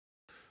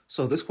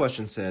So this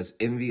question says,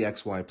 in the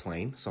xy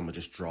plane, so I'm going to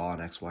just draw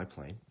an xy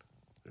plane.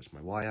 There's my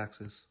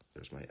y-axis,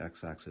 there's my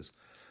x-axis.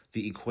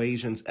 The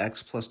equation's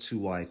x plus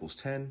 2y equals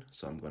 10,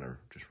 so I'm going to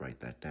just write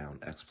that down,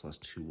 x plus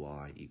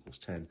 2y equals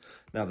 10.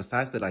 Now, the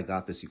fact that I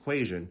got this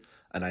equation,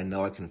 and I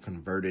know I can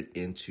convert it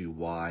into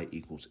y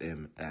equals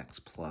mx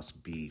plus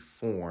b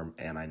form,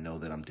 and I know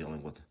that I'm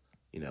dealing with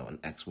an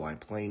xy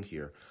plane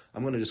here,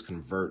 I'm going to just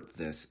convert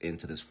this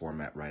into this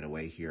format right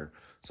away here.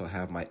 So I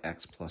have my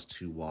x plus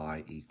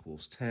 2y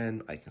equals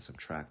 10. I can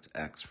subtract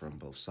x from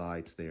both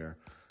sides there.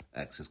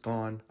 X is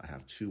gone. I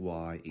have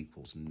 2y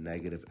equals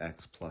negative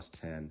x plus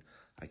 10.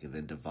 I can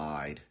then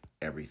divide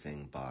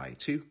everything by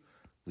 2,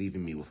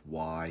 leaving me with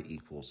y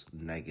equals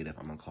negative,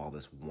 I'm going to call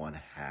this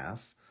 1/2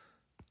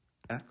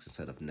 x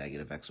instead of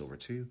negative x over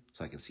 2.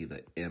 So I can see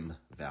the m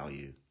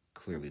value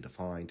clearly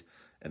defined.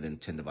 And then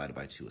 10 divided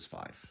by 2 is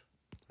 5.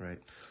 Right?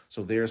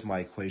 So there's my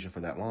equation for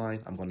that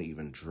line. I'm going to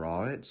even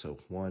draw it. So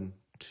 1,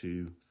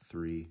 2,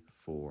 3,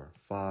 4,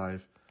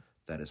 5.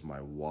 That is my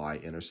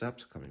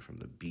y-intercept coming from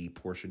the b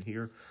portion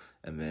here.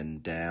 And then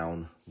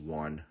down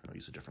 1, I'll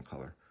use a different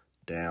color,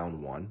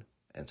 down 1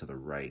 and to the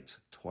right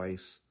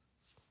twice,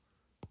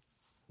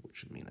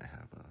 which would mean I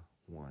have a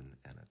 1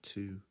 and a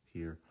 2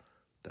 here.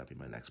 That'd be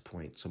my next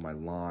point. So my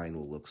line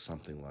will look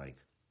something like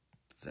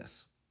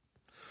this.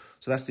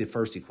 So that's the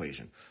first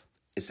equation.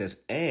 It says,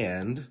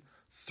 and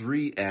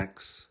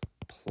 3x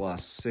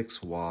plus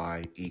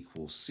 6y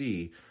equals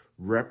c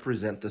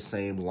represent the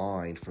same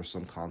line for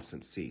some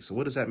constant c. So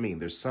what does that mean?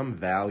 There's some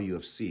value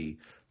of c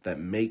that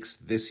makes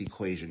this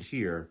equation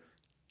here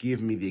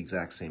give me the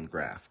exact same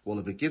graph. Well,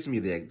 if it gives me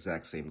the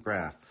exact same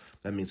graph,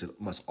 that means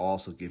it must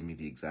also give me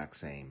the exact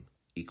same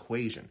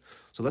equation.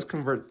 So let's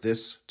convert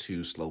this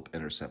to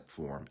slope-intercept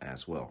form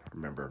as well.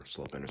 Remember,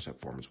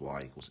 slope-intercept form is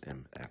y equals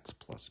mx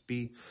plus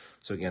b.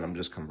 So again, I'm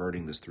just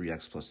converting this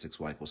 3x plus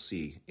 6y equals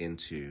c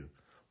into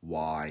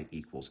y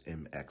equals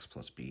mx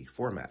plus b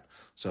format.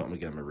 So I'm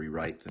going to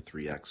rewrite the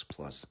 3x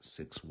plus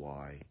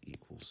 6y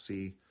equals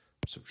c,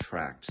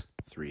 subtract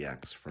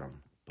 3x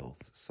from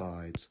both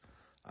sides.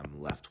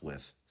 I'm left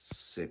with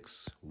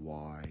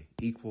 6y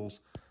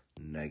equals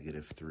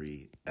negative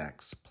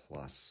 3x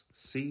plus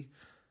c.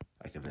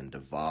 I can then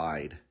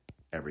divide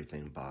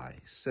everything by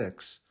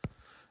 6.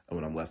 And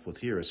what I'm left with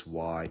here is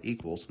y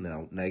equals,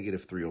 now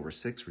negative 3 over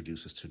 6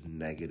 reduces to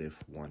negative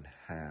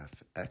 1/2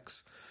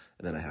 x.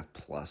 And then I have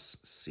plus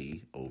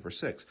c over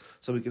 6.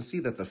 So we can see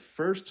that the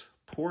first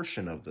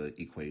portion of the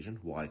equation,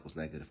 y equals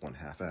negative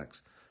 1/2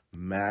 x,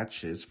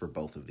 matches for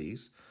both of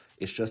these.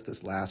 It's just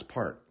this last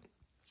part,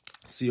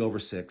 c over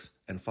 6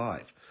 and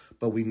 5.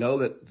 But we know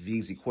that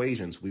these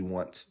equations we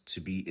want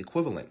to be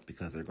equivalent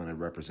because they're going to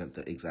represent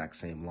the exact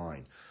same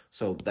line.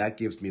 So that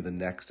gives me the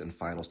next and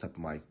final step of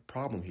my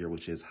problem here,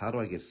 which is how do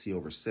I get c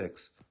over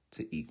 6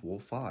 to equal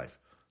 5?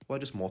 Well, I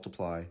just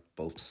multiply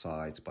both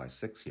sides by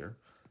 6 here,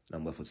 and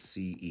I'm left with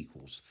c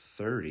equals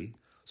 30.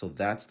 So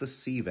that's the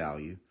c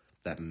value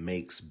that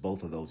makes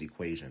both of those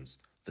equations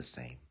the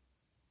same.